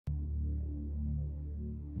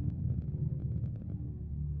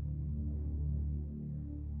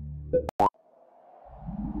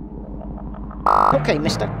Okay,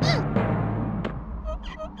 mister.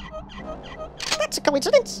 That's a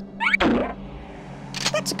coincidence.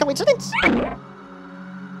 That's a coincidence.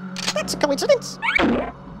 That's a coincidence.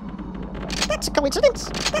 That's a coincidence.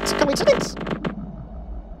 That's a coincidence.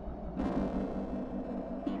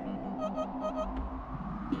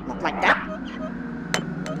 Not like that.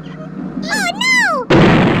 Oh no!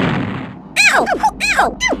 Ow!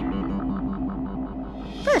 Ow!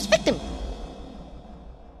 First victim.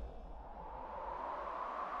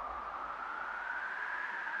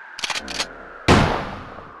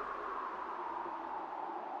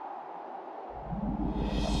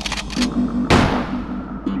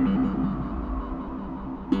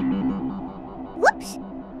 Whoops!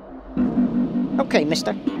 Okay,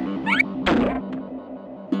 mister.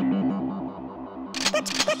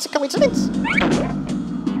 That's a coincidence.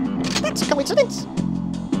 That's a coincidence.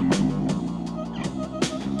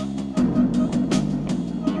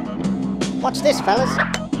 Watch this, fellas.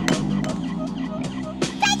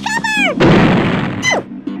 Take cover! Ow!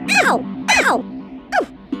 Ow! Ow! Oof.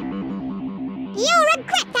 You'll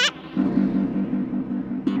regret that!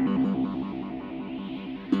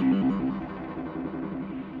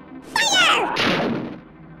 Fire!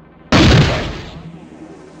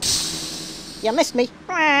 You missed me.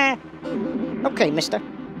 Okay, mister. Take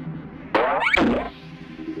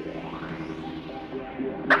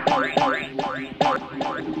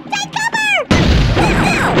cover!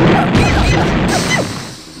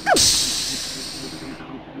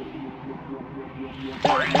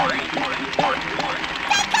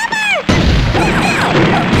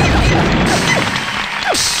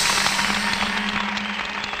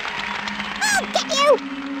 I'll get you!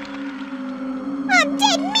 I'm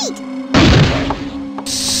dead meat!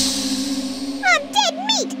 I'm dead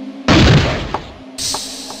meat!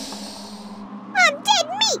 I'm dead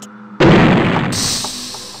meat!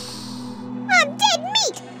 I'm dead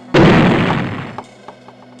meat!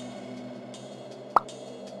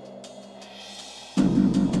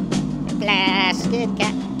 Blasted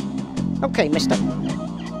cat. Okay, mister.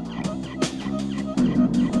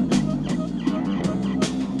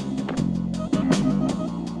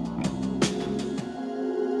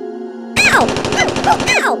 Ow! Ow!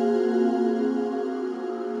 Ow!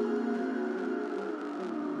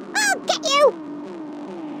 I'll get you!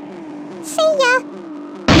 See ya!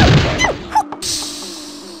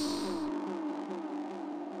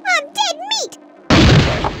 I'm dead meat!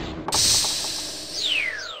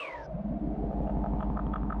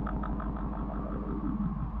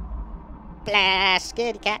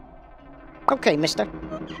 Blasted cat. Okay, mister.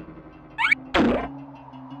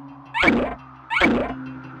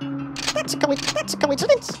 That's a coincidence.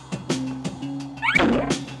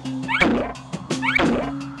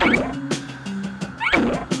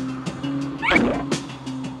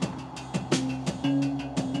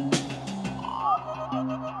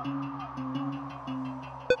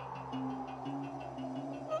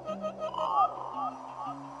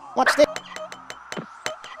 Watch this.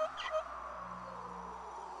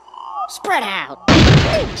 Spread out.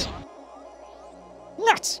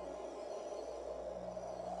 Nuts.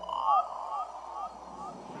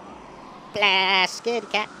 Blasted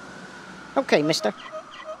cat. Okay, mister.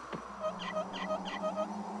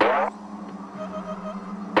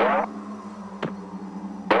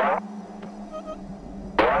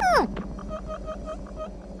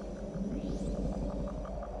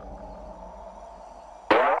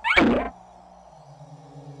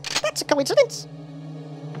 That's a coincidence.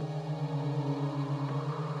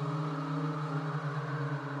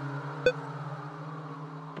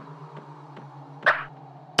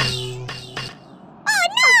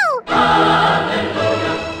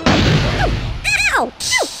 Ow!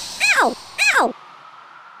 Ow! Ow!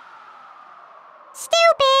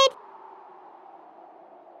 Stupid!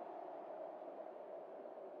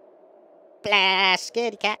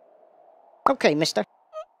 Blasted cat. Okay, mister.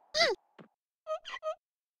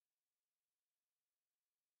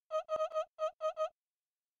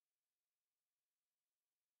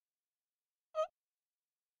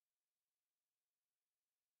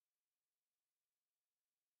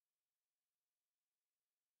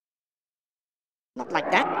 Not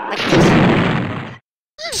like that. Like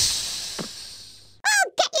this.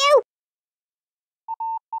 I'll get you!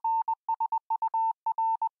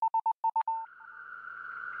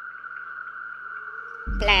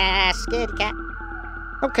 Blasted cat.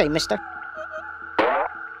 Okay, mister.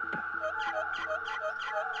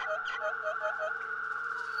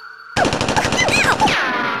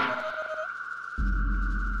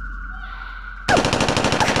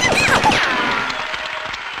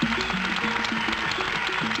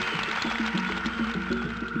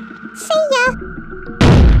 See ya.